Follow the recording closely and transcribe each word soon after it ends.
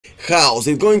How's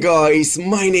it going, guys?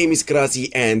 My name is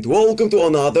Krasi and welcome to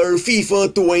another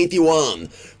FIFA 21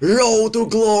 Road to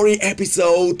Glory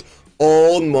episode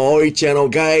on my channel.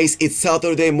 Guys, it's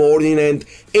Saturday morning and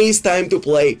it's time to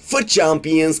play FUT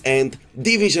Champions and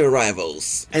Division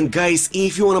Rivals. And guys,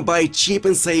 if you wanna buy cheap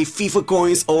and safe FIFA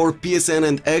coins or PSN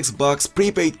and Xbox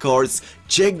prepaid cards,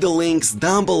 check the links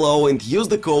down below and use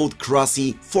the code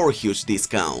Krasi for a huge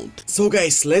discount. So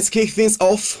guys, let's kick things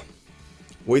off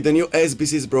with the new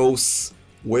SBCs, bros.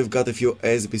 We've got a few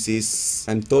SBCs.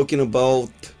 I'm talking about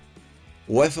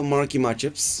UEFA marquee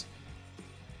matchups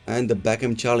and the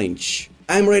Beckham challenge.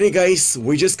 I'm ready, guys.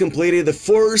 We just completed the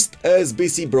first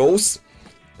SBC, bros.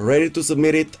 Ready to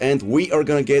submit it, and we are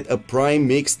gonna get a Prime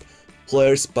Mixed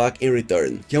Players Pack in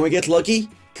return. Can we get lucky?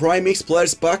 Prime Mixed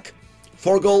Players Pack,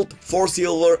 4 gold, 4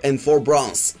 silver and 4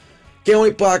 bronze. Can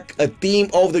we pack a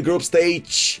team of the group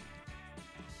stage?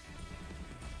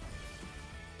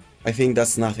 I think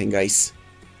that's nothing, guys.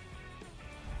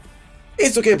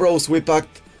 It's okay, bros. We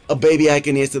packed a baby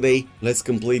icon yesterday. Let's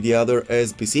complete the other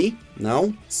SBC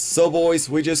now. So boys,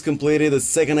 we just completed the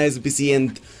second SBC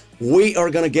and we are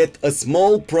gonna get a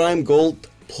small prime gold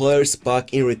players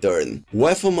pack in return.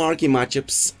 UEFA marquee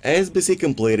matchups, SBC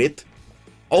completed.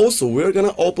 Also, we're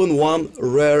gonna open one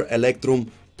rare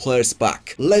Electrum players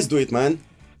pack. Let's do it, man.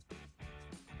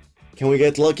 Can we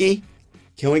get lucky?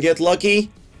 Can we get lucky?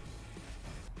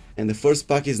 And the first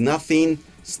pack is nothing.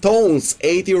 Stones,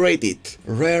 80 rated.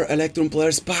 Rare Electrum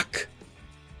players pack.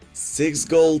 6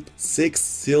 gold, 6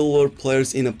 silver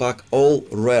players in a pack, all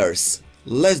rares.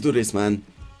 Let's do this, man.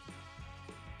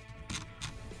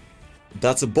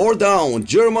 That's a board down.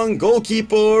 German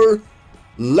goalkeeper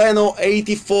Leno,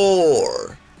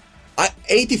 84.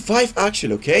 85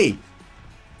 actually, okay.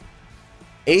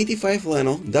 85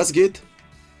 Leno, that's good.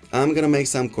 I'm gonna make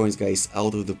some coins, guys,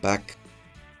 out of the pack.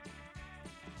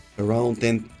 Around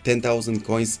 10,000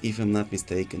 coins, if I'm not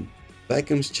mistaken.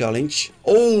 Beckham's challenge.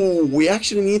 Oh, we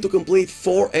actually need to complete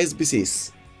 4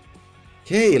 SBCs.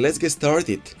 Okay, let's get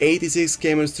started. 86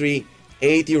 chemistry,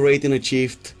 80 rating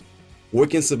achieved. We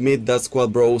can submit that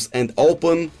squad, bros, and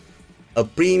open a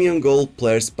premium gold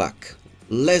players pack.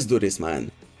 Let's do this,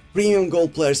 man. Premium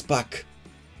gold players pack.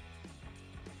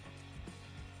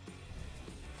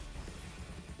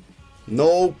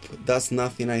 Nope, that's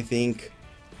nothing, I think.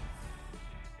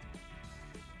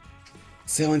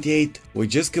 78. We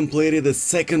just completed the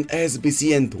second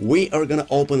SBC and we are gonna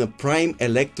open a Prime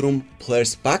Electrum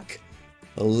players pack.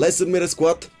 Let's submit a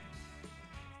squad.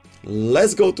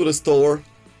 Let's go to the store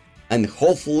and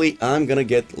hopefully I'm gonna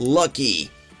get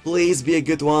lucky. Please be a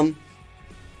good one.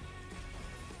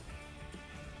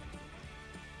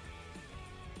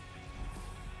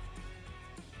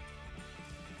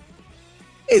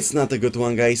 It's not a good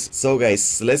one, guys. So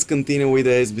guys, let's continue with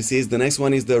the SBCs. The next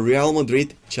one is the Real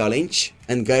Madrid challenge.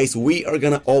 And guys, we are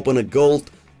gonna open a gold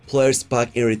players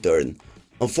pack in return.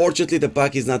 Unfortunately, the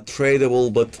pack is not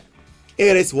tradable, but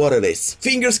it is what it is.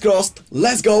 Fingers crossed,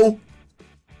 let's go!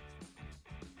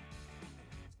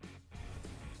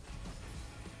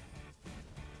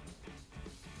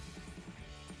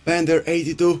 Panda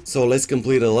 82. So let's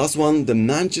complete the last one, the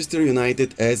Manchester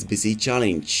United SBC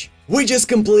challenge. We just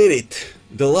completed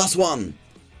the last one.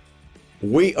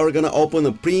 We are gonna open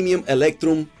a premium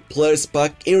Electrum players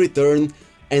pack in return,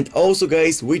 and also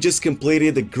guys, we just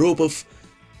completed a group of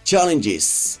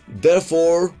challenges.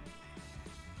 Therefore,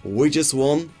 we just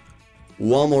won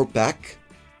one more pack,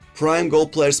 Prime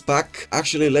Gold players pack.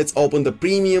 Actually, let's open the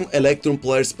premium Electrum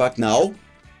players pack now.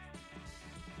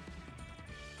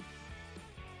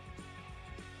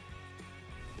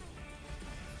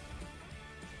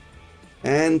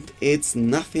 And it's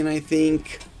nothing, I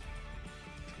think.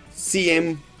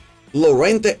 CM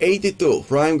Lorente 82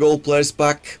 Prime Gold players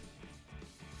pack.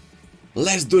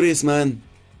 Let's do this, man.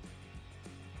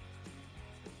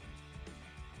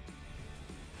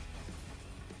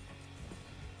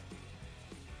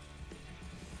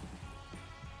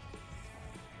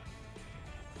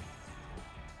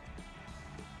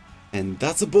 And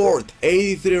that's a board,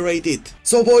 83 rated.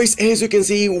 So boys, as you can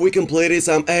see, we completed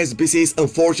some SBCs.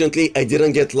 Unfortunately, I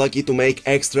didn't get lucky to make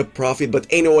extra profit. But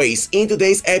anyways, in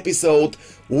today's episode,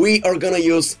 we are gonna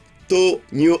use 2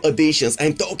 new additions.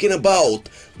 I'm talking about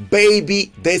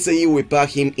Baby Desai. We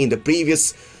packed him in the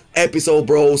previous episode,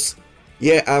 bros.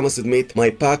 Yeah, I must admit, my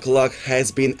pack luck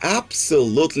has been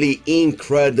absolutely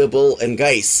incredible. And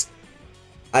guys,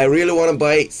 I really wanna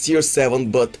buy CR7,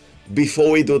 but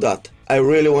before we do that, I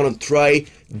really want to try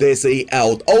Desai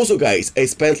out. Also guys, I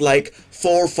spent like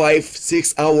 4, 5,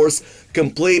 6 hours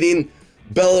completing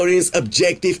Bellerin's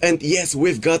objective, and yes,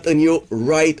 we've got a new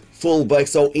right fullback.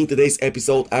 So in today's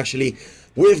episode, actually,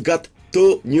 we've got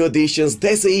two new additions,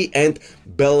 Desai and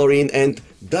Bellerin, and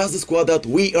that's the squad that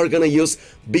we are gonna use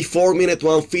before minute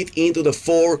 1 fit into the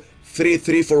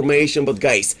 4-3-3 formation. But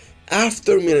guys,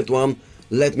 after minute 1,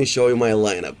 let me show you my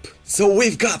lineup. So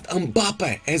we've got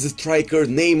Mbappe as a striker,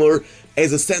 Neymar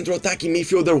as a central attacking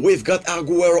midfielder, we've got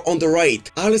Aguero on the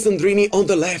right, Alessandrini on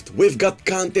the left, we've got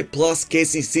Kante plus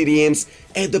Kessie CDMs,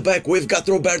 at the back we've got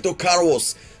Roberto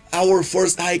Carlos, our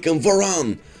first icon,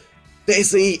 Varane,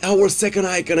 Desai, our second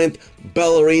icon, and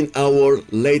Bellerin, our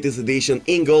latest addition.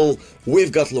 In goal,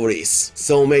 we've got Lloris.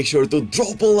 So make sure to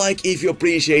drop a like if you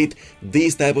appreciate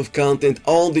this type of content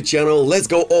on the channel. Let's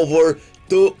go over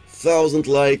 2,000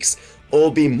 likes,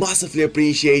 all be massively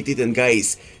appreciated. And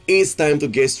guys, it's time to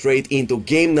get straight into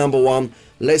game number 1.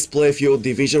 Let's play a few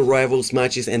division rivals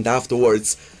matches, and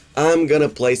afterwards I'm gonna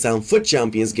play some FUT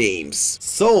Champions games.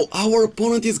 So our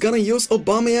opponent is gonna use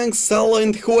Aubameyang, Salah,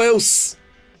 and who else?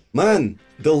 Man,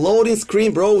 the loading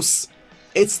screen, bros,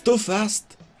 it's too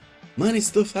fast. Man, it's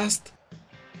too fast.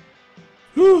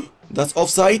 That's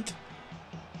offside.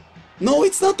 No,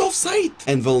 it's not offside.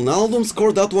 And Wijnaldum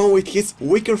scored that one with his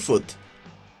weaker foot.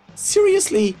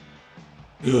 Seriously?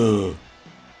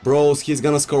 Bros, he's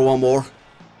gonna score one more.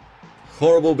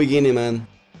 Horrible beginning, man.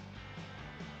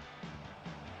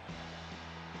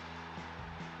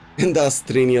 And that's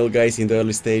 3-0, guys, in the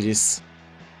early stages.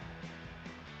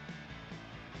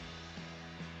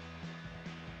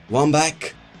 One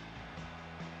back.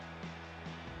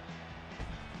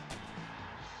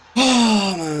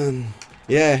 Oh, man.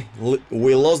 Yeah,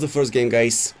 we lost the first game,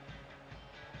 guys.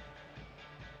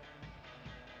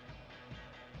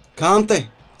 Kante,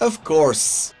 of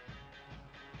course.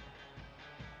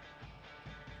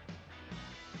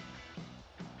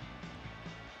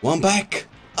 One back.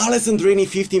 Alessandrini,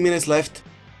 15 minutes left.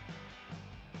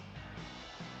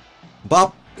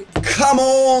 But come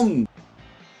on!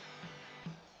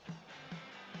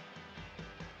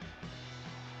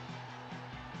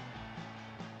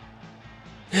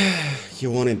 You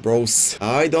won it, bros.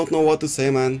 I don't know what to say,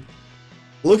 man.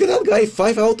 Look at that guy,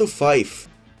 5 out of 5.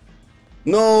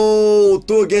 No,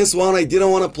 2 against 1. I didn't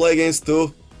want to play against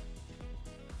 2.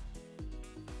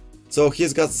 So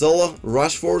he's got Zola,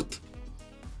 Rashford,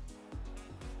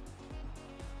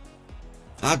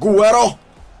 Aguero,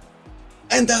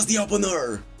 and that's the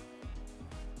opener.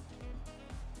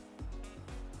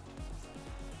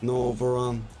 No,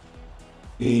 Varane.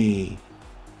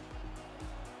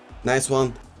 Nice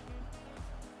one.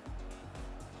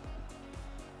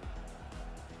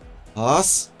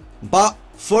 Pass. But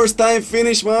first time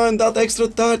finish, man. That extra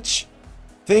touch.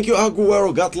 Thank you,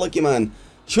 Aguero. Got lucky, man.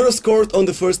 Should have scored on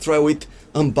the first try with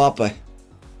Mbappe.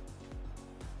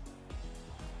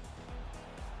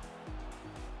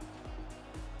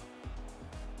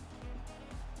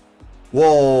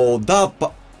 Whoa, that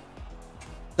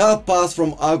pass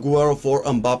from Aguero for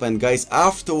Mbappe. And guys,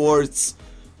 afterwards,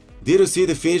 did you see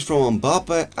the finish from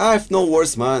Mbappe? I have no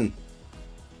words, man.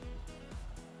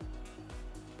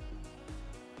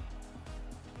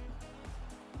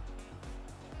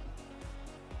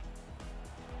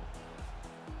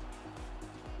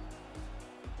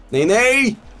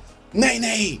 Nene!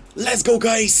 Nene! Let's go,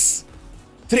 guys!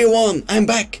 3-1, I'm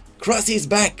back! Krasi is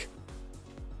back!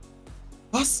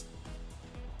 Pass!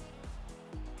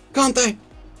 Kante!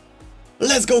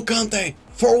 Let's go, Kante!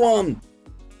 4-1!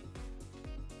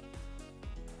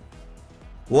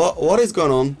 What is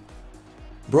going on?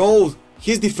 Bro,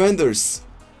 his defenders!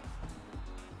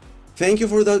 Thank you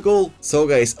for that goal! So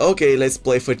guys, okay, let's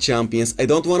play for champions. I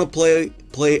don't want to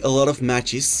play a lot of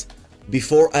matches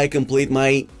before I complete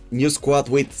my new squad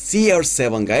with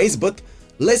CR7, guys, but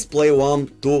let's play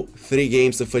 1, 2, 3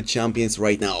 games of FUT Champions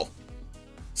right now.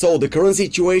 So the current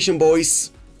situation,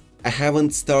 boys, I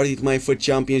haven't started my FUT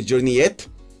Champions journey yet.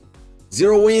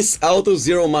 0 wins out of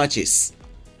 0 matches.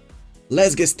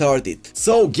 Let's get started.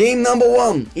 So game number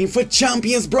 1 in FUT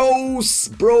Champions, bros.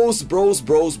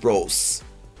 Bros.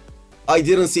 I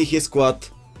didn't see his squad.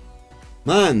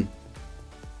 Man.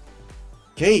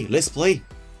 Okay, let's play.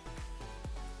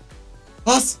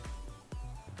 Pass!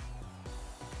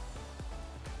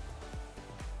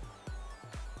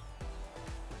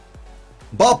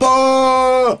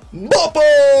 Bappa!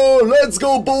 Bappa! Let's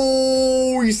go,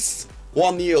 boys!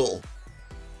 1-0.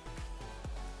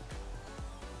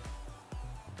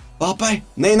 Bappa!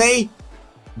 Nene!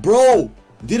 Bro!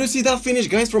 Did you see that finish,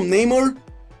 guys, from Neymar?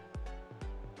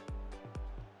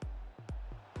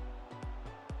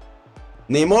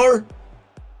 Neymar?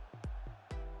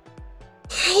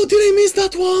 How did I miss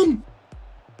that one?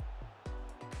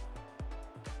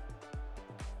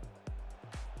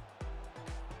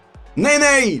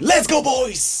 Nene! Let's go,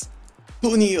 boys!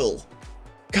 2-0.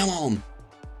 Come on.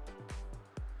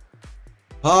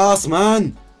 Pass,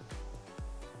 man!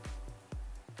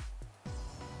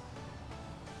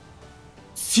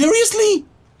 Seriously?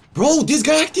 Bro, this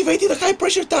guy activated the high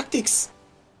pressure tactics!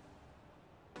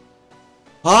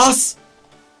 Pass!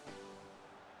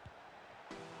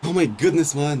 Oh my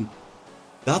goodness, man.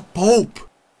 That Pope!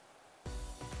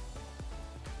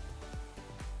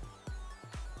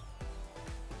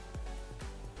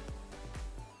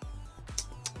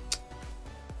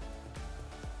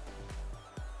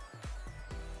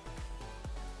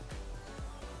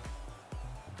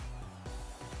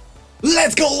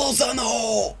 Let's go,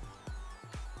 Lozano!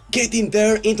 Get in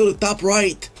there into the top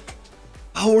right.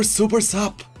 Our super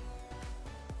sub.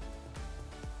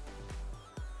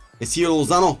 It's here,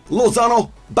 Lozano.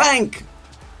 Lozano! Bank!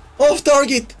 Off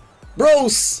target!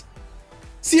 Bros!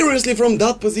 Seriously, from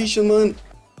that position, man.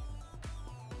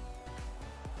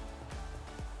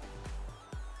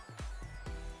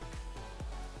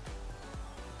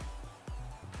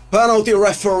 Penalty,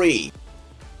 referee.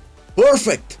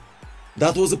 Perfect!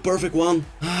 That was a perfect one.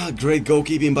 Ah, great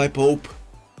goalkeeping by Pope.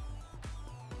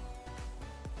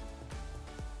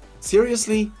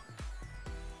 Seriously?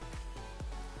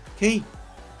 Okay.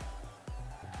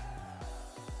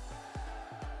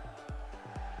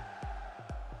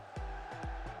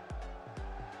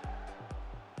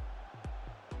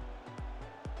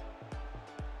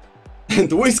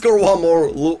 And we score one more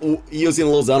using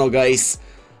Lozano, guys.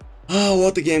 Ah,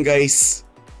 what a game, guys.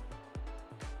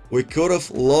 We could have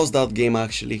lost that game,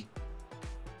 actually.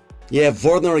 Yeah,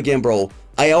 Werner again, bro.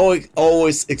 I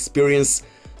always experience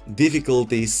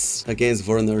difficulties against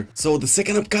Werner. So the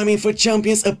second upcoming FUT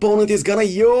Champions opponent is gonna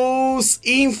use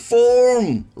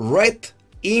Inform. Red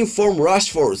Inform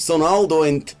Rashford, Sonaldo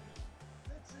and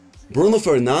Bruno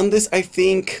Fernandes, I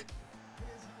think.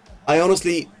 I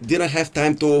honestly didn't have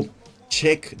time to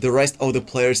check the rest of the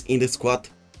players in the squad.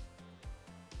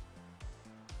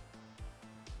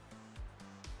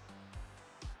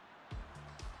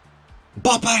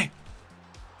 Mbappe!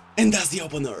 And that's the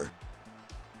opener.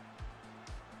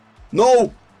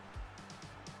 No!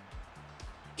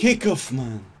 Kickoff,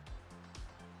 man.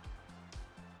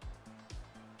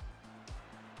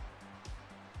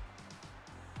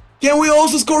 Can we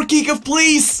also score kickoff,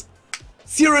 please?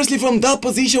 Seriously, from that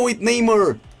position with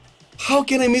Neymar. How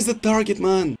can I miss the target,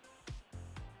 man?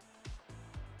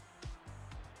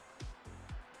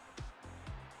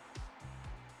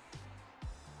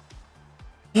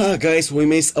 Guys, we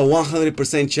missed a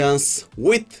 100% chance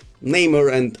with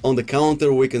Neymar, and on the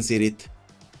counter we conceded.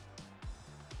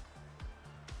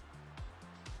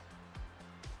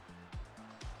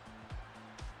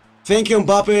 Thank you,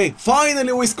 Mbappe.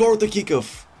 Finally we scored the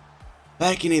kickoff.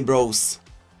 Back in it, bros.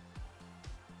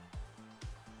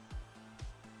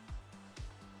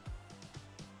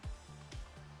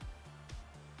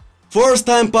 First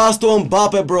time pass to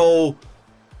Mbappe, bro.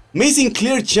 Missing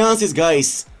clear chances,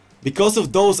 guys, because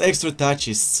of those extra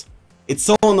touches. It's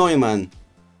so annoying, man.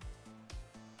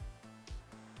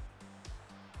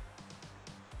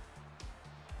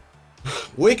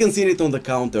 We conceded on the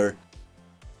counter.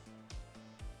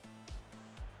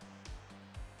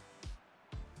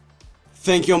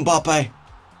 Thank you, Mbappe.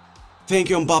 Thank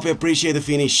you, Mbappe. Appreciate the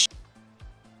finish.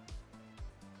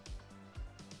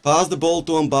 Pass the ball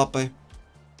to Mbappe.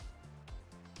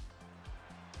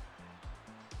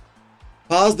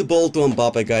 Pass the ball to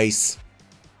Mbappe, guys.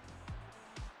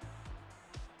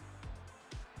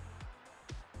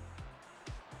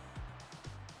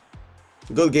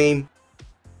 Good game.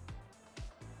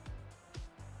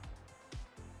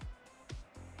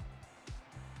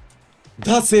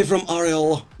 That's it from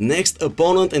Ariel. Next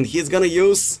opponent, and he's gonna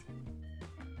use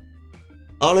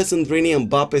Alessandrini,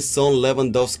 Mbappe's son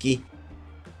Lewandowski.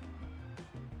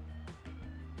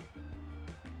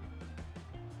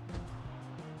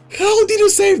 How did you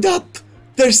save that?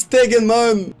 Ter Stegen,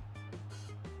 man!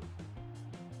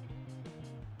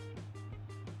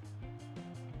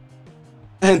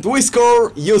 And we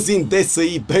score using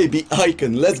DCI baby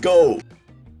icon. Let's go!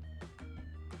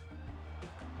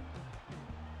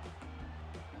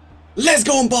 Let's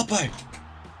go, Mbappe!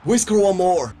 We score one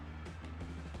more.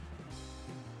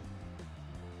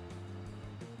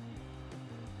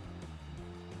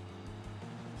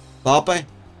 Mbappe.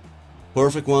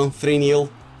 Perfect one. 3-0.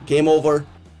 Game over.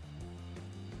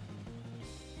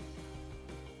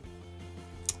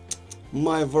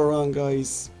 My Varane,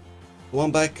 guys.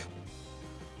 One back.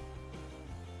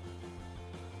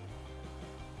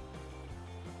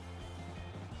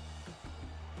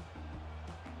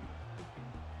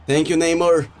 Thank you,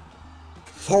 Neymar.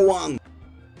 4-1.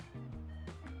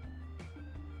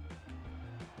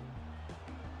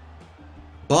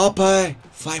 Mbappe.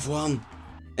 5-1.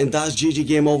 And that's GG,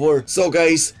 game over. So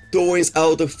guys, 2 wins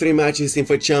out of 3 matches in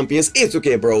FUT Champions. It's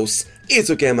okay, bros. It's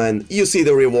okay, man. You see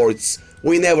the rewards.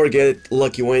 We never get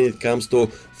lucky when it comes to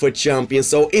FUT Champions,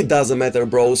 so it doesn't matter,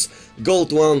 bros.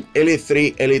 Gold 1, Elite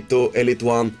 3, Elite 2, Elite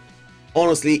 1.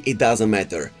 Honestly, it doesn't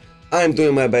matter. I'm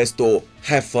doing my best to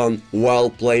have fun while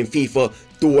playing FIFA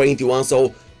 21,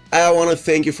 so I wanna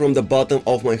thank you from the bottom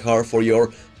of my heart for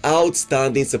your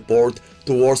outstanding support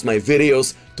towards my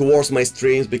videos, towards my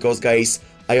streams, because guys,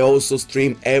 I also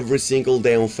stream every single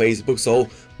day on Facebook, so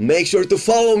make sure to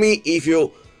follow me if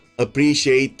you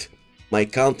appreciate my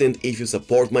content, if you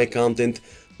support my content.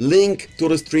 Link to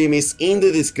the stream is in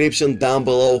the description down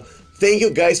below. Thank you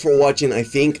guys for watching. I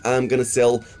think I'm gonna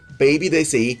sell Baby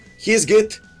DC. He's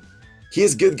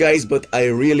good guys, but I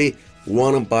really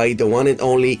wanna buy the one and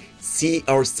only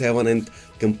CR7 and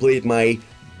complete my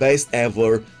best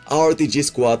ever RTG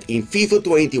squad in FIFA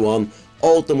 21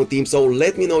 Ultimate Team. So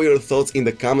let me know your thoughts in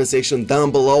the comment section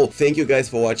down below. Thank you guys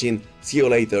for watching. See you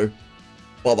later.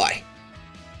 Bye bye.